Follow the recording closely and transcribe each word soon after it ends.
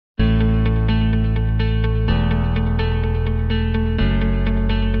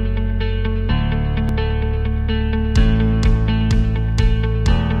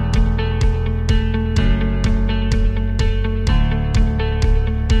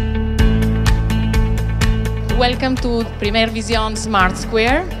welcome to Premier Vision Smart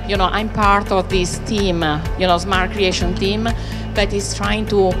Square. I'm part of this team, Smart Creation team, that is trying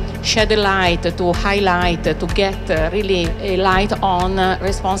to shed a light, to highlight, to get really a light on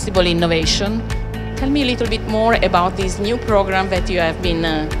responsible innovation. Tell me a little bit more about this new program that you have been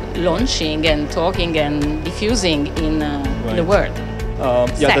launching and talking and diffusing in the world.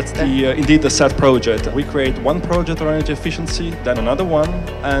 Yeah, that's indeed the SET project. We create one project on energy efficiency, then another one,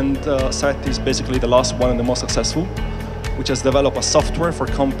 and SET is basically the last one and the most successful, which has developed a software for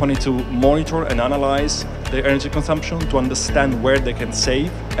company to monitor and analyze their energy consumption, to understand where they can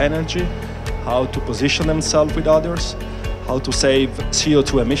save energy, how to position themselves with others, how to save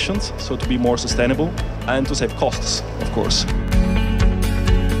CO2 emissions, so to be more sustainable, and to save costs, of course.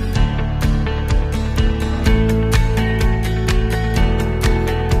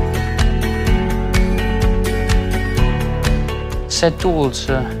 SET tools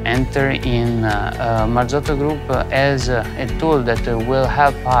enter in Marzotto Group as a tool that will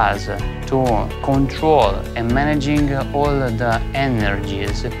help us to control and managing all the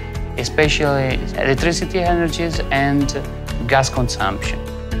energies, especially electricity energies and gas consumption.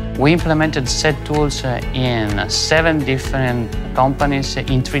 We implemented SET tools in 7 different companies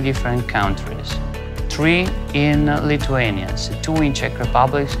in 3 different countries. 3 in Lithuania, 2 in Czech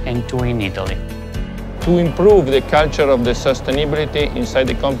Republic and 2 in Italy. To improve the culture of the sustainability inside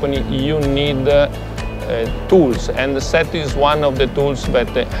the company, you need tools, and SET is one of the tools that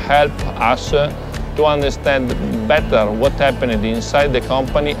help us to understand better what happened inside the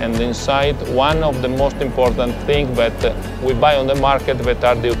company and inside one of the most important things that we buy on the market, that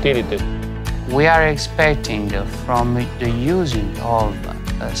are the utilities. We are expecting from the using of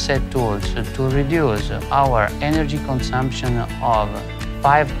SET tools to reduce our energy consumption of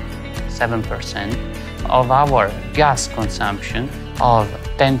 5–7%, of our gas consumption of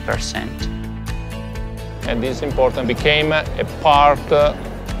 10%. And this important became a part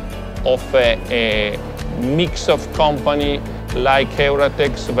of a mix of company like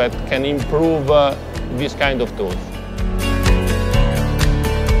Euratex that can improve this kind of tools.